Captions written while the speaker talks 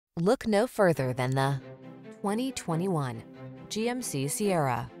Look no further than the 2021 GMC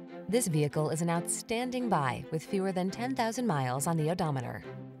Sierra. This vehicle is an outstanding buy with fewer than 10,000 miles on the odometer.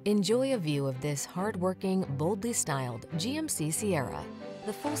 Enjoy a view of this hard-working, boldly styled GMC Sierra,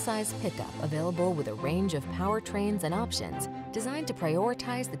 the full-size pickup available with a range of powertrains and options designed to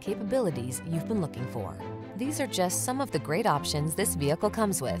prioritize the capabilities you've been looking for. These are just some of the great options this vehicle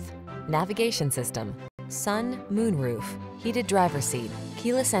comes with: navigation system, sun, moonroof, heated driver's seat,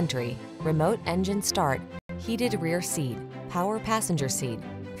 keyless entry, remote engine start, heated rear seat, power passenger seat,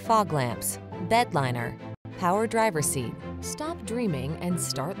 fog lamps, bed liner, power driver's seat. Stop dreaming and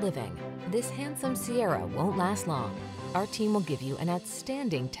start living. This handsome Sierra won't last long. Our team will give you an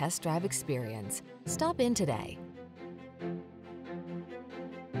outstanding test drive experience. Stop in today.